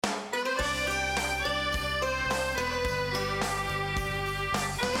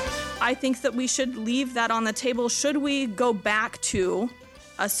I think that we should leave that on the table. Should we go back to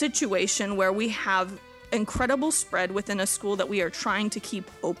a situation where we have incredible spread within a school that we are trying to keep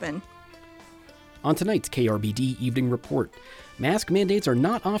open? On tonight's KRBD Evening Report, mask mandates are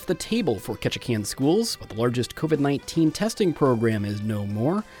not off the table for Ketchikan schools, but the largest COVID-19 testing program is no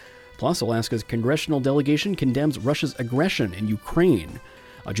more. Plus, Alaska's congressional delegation condemns Russia's aggression in Ukraine.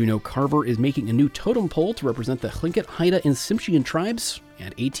 Juneau Carver is making a new totem pole to represent the Tlingit, Haida, and Tsimshian tribes,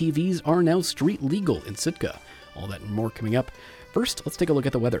 and ATVs are now street legal in Sitka. All that and more coming up. First, let's take a look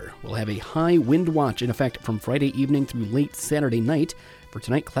at the weather. We'll have a high wind watch in effect from Friday evening through late Saturday night. For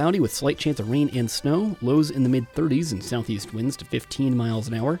tonight, cloudy with slight chance of rain and snow, lows in the mid-30s and southeast winds to 15 miles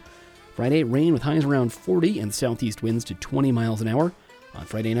an hour. Friday, rain with highs around 40 and southeast winds to 20 miles an hour. On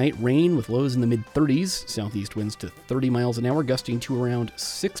Friday night, rain with lows in the mid-30s, southeast winds to 30 miles an hour, gusting to around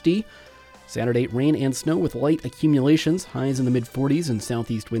 60. Saturday, rain and snow with light accumulations, highs in the mid-40s and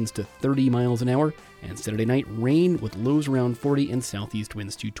southeast winds to 30 miles an hour. And Saturday night, rain with lows around 40 and southeast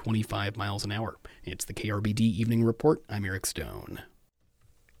winds to 25 miles an hour. It's the KRBD Evening Report. I'm Eric Stone.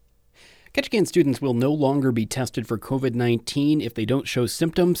 Ketchikan students will no longer be tested for COVID-19 if they don't show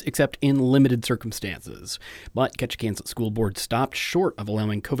symptoms, except in limited circumstances. But Ketchikan's school board stopped short of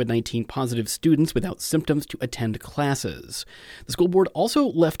allowing COVID-19 positive students without symptoms to attend classes. The school board also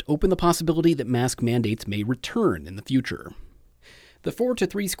left open the possibility that mask mandates may return in the future. The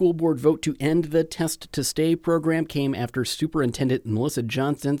 4-3 school board vote to end the Test to Stay program came after Superintendent Melissa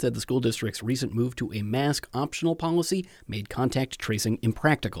Johnson said the school district's recent move to a mask optional policy made contact tracing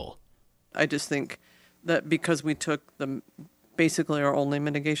impractical. I just think that because we took basically our only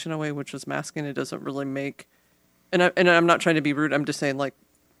mitigation away, which was masking, it doesn't really make, and I'm not trying to be rude, I'm just saying, like,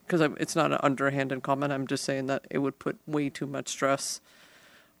 because it's not an underhanded comment, I'm just saying that it would put way too much stress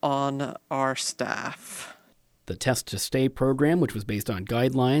on our staff. The Test to Stay program, which was based on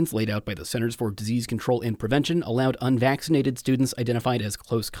guidelines laid out by the Centers for Disease Control and Prevention, allowed unvaccinated students identified as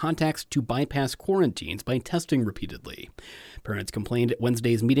close contacts to bypass quarantines by testing repeatedly. Parents complained at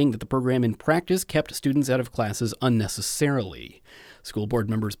Wednesday's meeting that the program in practice kept students out of classes unnecessarily. School board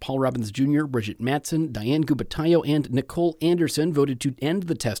members Paul Robbins Jr., Bridget Mattson, Diane Gubatayo, and Nicole Anderson voted to end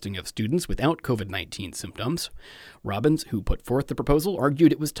the testing of students without COVID-19 symptoms. Robbins, who put forth the proposal,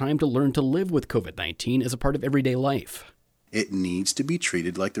 argued it was time to learn to live with COVID-19 as a part of everyday life. It needs to be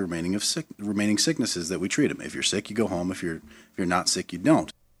treated like the remaining sicknesses that we treat them. If you're sick, you go home. If you're not sick, you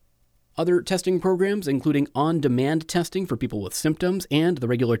don't. Other testing programs, including on-demand testing for people with symptoms and the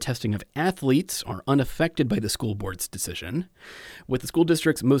regular testing of athletes, are unaffected by the school board's decision. With the school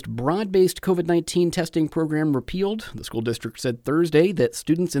district's most broad-based COVID-19 testing program repealed, the school district said Thursday that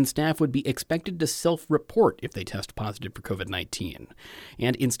students and staff would be expected to self-report if they test positive for COVID-19.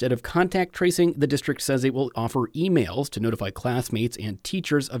 And instead of contact tracing, the district says it will offer emails to notify classmates and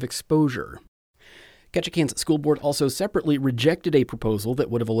teachers of exposure. Ketchikan's school board also separately rejected a proposal that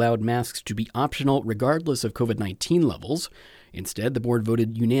would have allowed masks to be optional regardless of COVID-19 levels. Instead, the board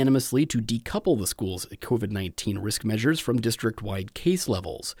voted unanimously to decouple the school's COVID-19 risk measures from district-wide case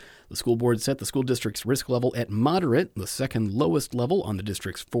levels. The school board set the school district's risk level at moderate, the second lowest level on the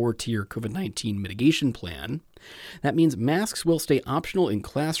district's 4-tier COVID-19 mitigation plan. That means masks will stay optional in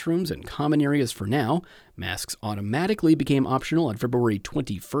classrooms and common areas for now. Masks automatically became optional on February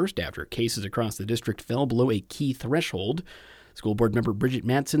 21st after cases across the district fell below a key threshold. School board member Bridget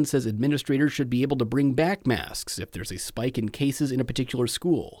Mattson says administrators should be able to bring back masks if there's a spike in cases in a particular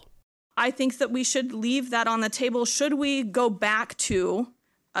school. I think that we should leave that on the table. Should we go back to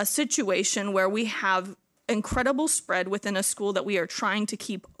a situation where we have incredible spread within a school that we are trying to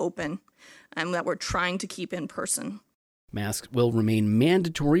keep open and that we're trying to keep in person? Masks will remain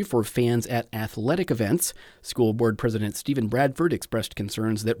mandatory for fans at athletic events. School board president Stephen Bradford expressed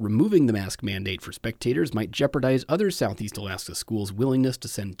concerns that removing the mask mandate for spectators might jeopardize other Southeast Alaska schools' willingness to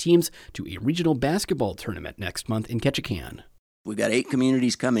send teams to a regional basketball tournament next month in Ketchikan. We've got 8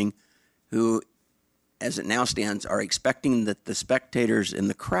 communities coming who, as it now stands, are expecting that the spectators in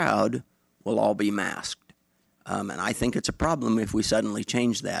the crowd will all be masked. And I think it's a problem if we suddenly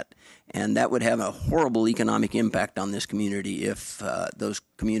change that. And that would have a horrible economic impact on this community if those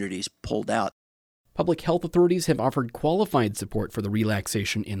communities pulled out. Public health authorities have offered qualified support for the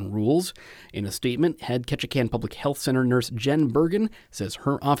relaxation in rules. In a statement, head Ketchikan Public Health Center nurse Jen Bergen says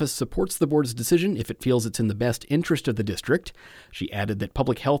her office supports the board's decision if it feels it's in the best interest of the district. She added that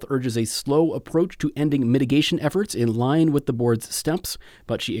public health urges a slow approach to ending mitigation efforts in line with the board's steps,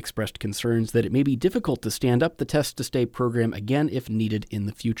 but she expressed concerns that it may be difficult to stand up the Test to Stay program again if needed in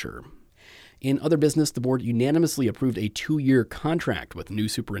the future. In other business, the board unanimously approved a 2-year contract with new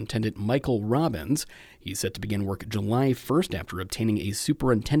superintendent Michael Robbins. He's set to begin work July 1st after obtaining a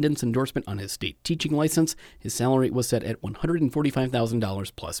superintendent's endorsement on his state teaching license. His salary was set at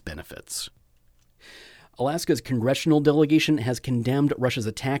 $145,000 plus benefits. Alaska's congressional delegation has condemned Russia's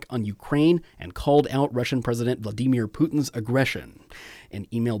attack on Ukraine and called out Russian President Vladimir Putin's aggression. In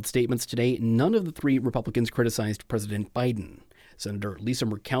emailed statements today, none of the 3 Republicans criticized President Biden. Senator Lisa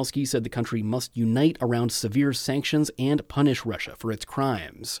Murkowski said the country must unite around severe sanctions and punish Russia for its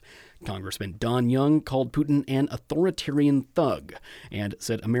crimes. Congressman Don Young called Putin an authoritarian thug and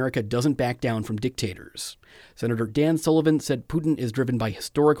said America doesn't back down from dictators. Senator Dan Sullivan said Putin is driven by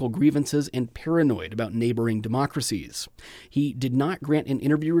historical grievances and paranoid about neighboring democracies. He did not grant an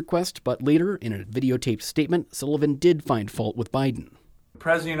interview request, but later, in a videotaped statement, Sullivan did find fault with Biden. The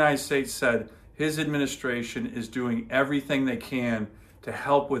President of the United States said his administration is doing everything they can to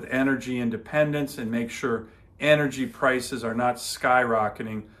help with energy independence and make sure energy prices are not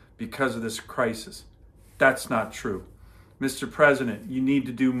skyrocketing because of this crisis. That's not true. Mr. President, you need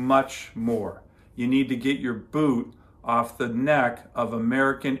to do much more. You need to get your boot off the neck of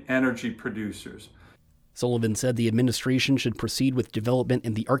American energy producers. Sullivan said the administration should proceed with development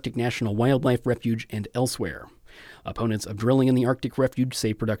in the Arctic National Wildlife Refuge and elsewhere. Opponents of drilling in the Arctic Refuge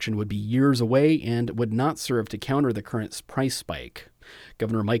say production would be years away and would not serve to counter the current price spike.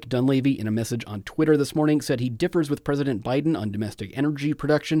 Governor Mike Dunleavy, in a message on Twitter this morning, said he differs with President Biden on domestic energy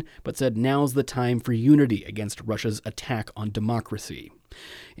production, but said now's the time for unity against Russia's attack on democracy.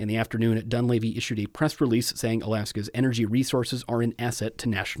 In the afternoon, Dunleavy issued a press release saying Alaska's energy resources are an asset to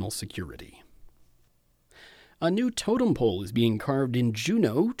national security. A new totem pole is being carved in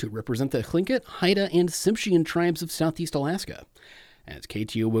Juneau to represent the Tlingit, Haida, and Tsimshian tribes of southeast Alaska. As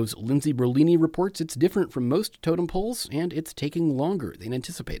KTOO's Lindsay Brolini reports, it's different from most totem poles, and it's taking longer than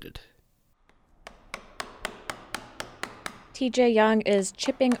anticipated. TJ Young is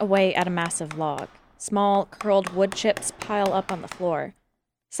chipping away at a massive log. Small, curled wood chips pile up on the floor.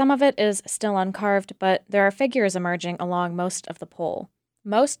 Some of it is still uncarved, but there are figures emerging along most of the pole.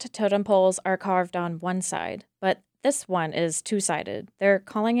 Most totem poles are carved on one side, but this one is two-sided. They're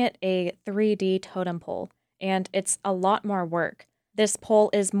calling it a 3D totem pole, and it's a lot more work. This pole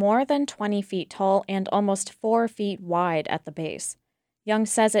is more than 20 feet tall and almost 4 feet wide at the base. Young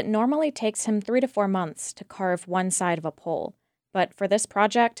says it normally takes him 3 to 4 months to carve one side of a pole, but for this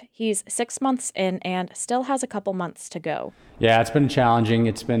project, he's 6 months in and still has a couple months to go. Yeah, it's been challenging.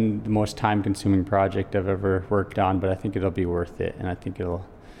 It's been the most time-consuming project I've ever worked on, but I think it'll be worth it, and I think it'll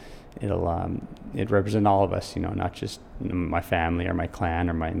represent all of us, not just my family or my clan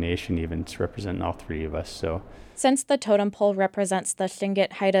or my nation even. It's representing all 3 of us. So, since the totem pole represents the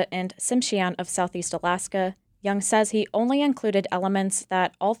Tlingit, Haida, and Tsimshian of southeast Alaska, Young says he only included elements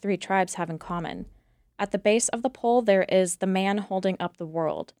that all 3 tribes have in common. At the base of the pole, there is the man holding up the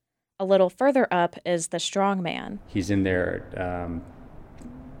world. A little further up is the strong man. He's in there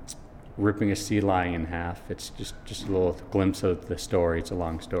ripping a sea lion in half. It's just a little glimpse of the story. It's a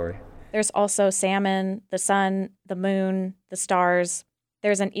long story. There's also salmon, the sun, the moon, the stars.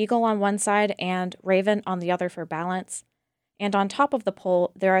 There's an eagle on one side and raven on the other for balance. And on top of the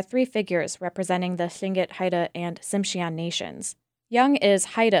pole, there are 3 figures representing the Tlingit, Haida, and Tsimshian nations. Young is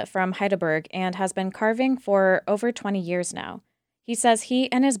Haida from Heidelberg and has been carving for over 20 years now. He says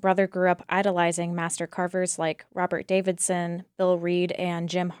he and his brother grew up idolizing master carvers like Robert Davidson, Bill Reed, and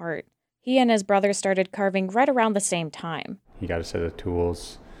Jim Hart. He and his brother started carving right around the same time. He got a set of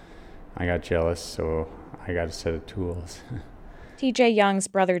tools. I got jealous, so I got a set of tools. TJ Young's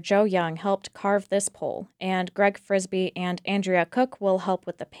brother Joe Young helped carve this pole, and Greg Frisbee and Andrea Cook will help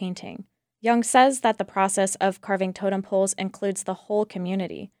with the painting. Young says that the process of carving totem poles includes the whole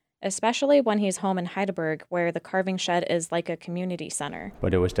community, especially when he's home in Heidelberg, where the carving shed is like a community center.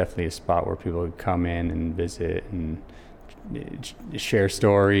 But it was definitely a spot where people would come in and visit and share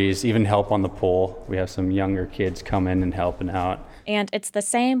stories, even help on the pole. We have some younger kids come in and helping out. And it's the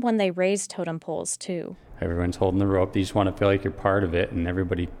same when they raise totem poles, too. Everyone's holding the rope. You just want to feel like you're part of it, and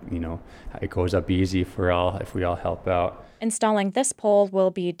everybody, it goes up easy if we all help out. Installing this pole will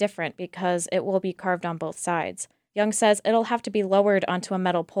be different because it will be carved on both sides. Young says it'll have to be lowered onto a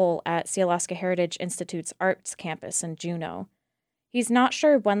metal pole at Sealaska Heritage Institute's Arts Campus in Juneau. He's not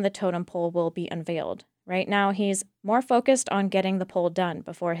sure when the totem pole will be unveiled. Right now, he's more focused on getting the pole done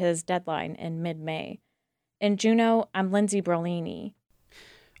before his deadline in mid-May. In Juneau, I'm Lindsay Brolini.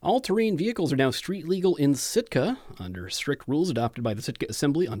 All-terrain vehicles are now street legal in Sitka, under strict rules adopted by the Sitka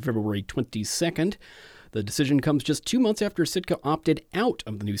Assembly on February 22nd. The decision comes just 2 months after Sitka opted out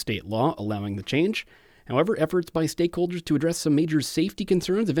of the new state law allowing the change. However, efforts by stakeholders to address some major safety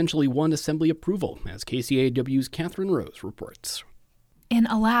concerns eventually won Assembly approval, as KCAW's Catherine Rose reports. In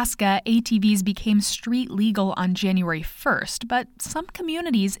Alaska, ATVs became street legal on January 1st, but some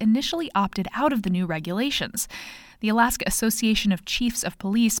communities initially opted out of the new regulations. The Alaska Association of Chiefs of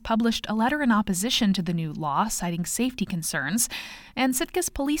Police published a letter in opposition to the new law, citing safety concerns, and Sitka's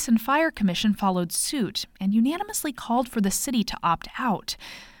Police and Fire Commission followed suit and unanimously called for the city to opt out.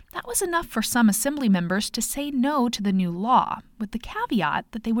 That was enough for some Assembly members to say no to the new law, with the caveat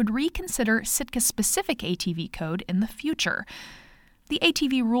that they would reconsider Sitka's specific ATV code in the future. The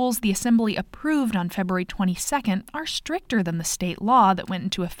ATV rules the Assembly approved on February 22nd are stricter than the state law that went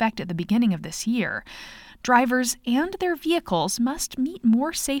into effect at the beginning of this year. Drivers and their vehicles must meet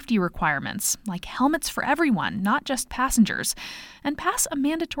more safety requirements, like helmets for everyone, not just passengers, and pass a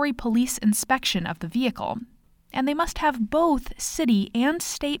mandatory police inspection of the vehicle. And they must have both city and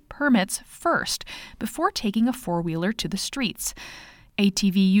state permits first before taking a four-wheeler to the streets.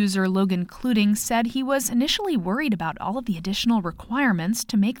 ATV user Logan Cluting said he was initially worried about all of the additional requirements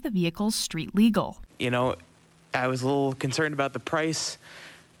to make the vehicles street legal. I was a little concerned about the price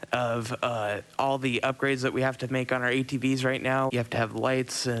of all the upgrades that we have to make on our ATVs right now. You have to have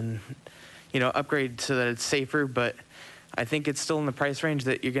lights and, upgrade so that it's safer, but I think it's still in the price range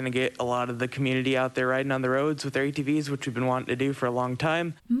that you're going to get a lot of the community out there riding on the roads with their ATVs, which we've been wanting to do for a long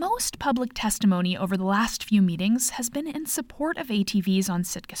time. Most public testimony over the last few meetings has been in support of ATVs on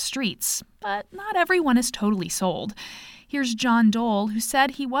Sitka streets, but not everyone is totally sold. Here's John Dole, who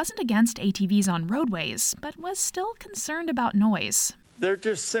said he wasn't against ATVs on roadways, but was still concerned about noise. They're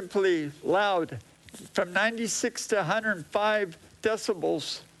just simply loud. From 96 to 105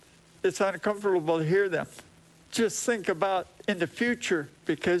 decibels, it's uncomfortable to hear them. Just think about in the future,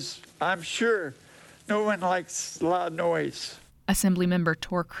 because I'm sure no one likes loud noise. Assemblymember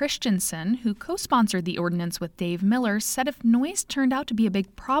Tor Christensen, who co-sponsored the ordinance with Dave Miller, said if noise turned out to be a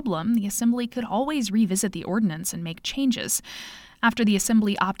big problem, the Assembly could always revisit the ordinance and make changes. After the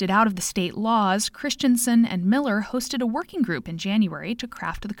Assembly opted out of the state laws, Christensen and Miller hosted a working group in January to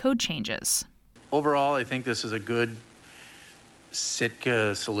craft the code changes. Overall, I think this is a good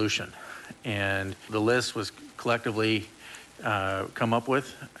Sitka solution. And the list was collectively come up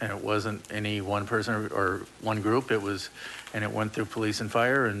with, and it wasn't any one person or one group. It went through police and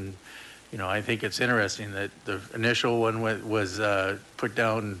fire, and I think it's interesting that the initial one was put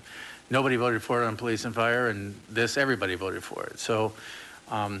down. Nobody voted for it on police and fire, and everybody voted for it. So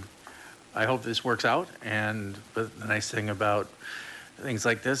I hope this works out. But the nice thing about things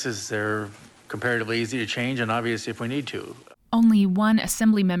like this is they're comparatively easy to change, and obvious if we need to. Only one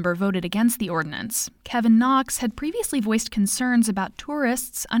Assembly member voted against the ordinance. Kevin Knox had previously voiced concerns about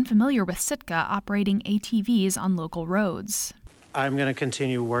tourists unfamiliar with Sitka operating ATVs on local roads. I'm going to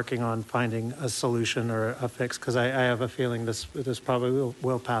continue working on finding a solution or a fix, because I have a feeling this probably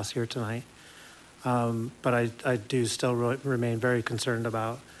will pass here tonight. But I do still remain very concerned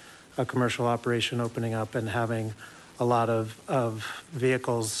about a commercial operation opening up and having a lot of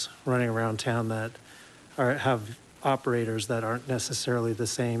vehicles running around town that have operators that aren't necessarily the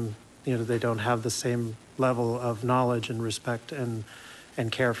same. They don't have the same level of knowledge and respect and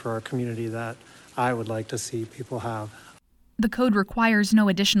care for our community that I would like to see people have. The code requires no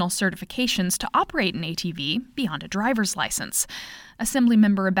additional certifications to operate an ATV beyond a driver's license.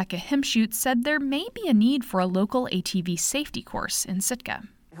 Assemblymember Rebecca Himschutz said there may be a need for a local ATV safety course in Sitka.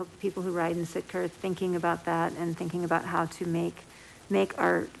 I hope the people who ride in Sitka are thinking about that and thinking about how to make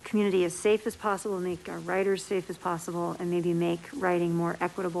our community as safe as possible, make our riders safe as possible, and maybe make riding more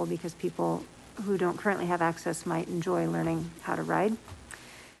equitable, because people who don't currently have access might enjoy learning how to ride.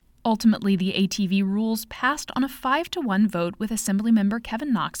 Ultimately, the ATV rules passed on a 5-1 vote, with Assemblymember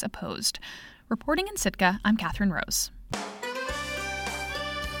Kevin Knox opposed. Reporting in Sitka, I'm Catherine Rose.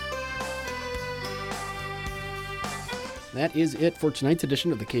 That is it for tonight's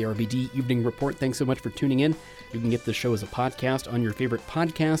edition of the KRBD Evening Report. Thanks so much for tuning in. You can get the show as a podcast on your favorite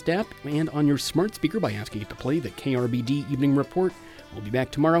podcast app and on your smart speaker by asking it to play the KRBD Evening Report. We'll be back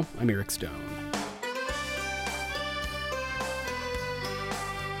tomorrow. I'm Eric Stone.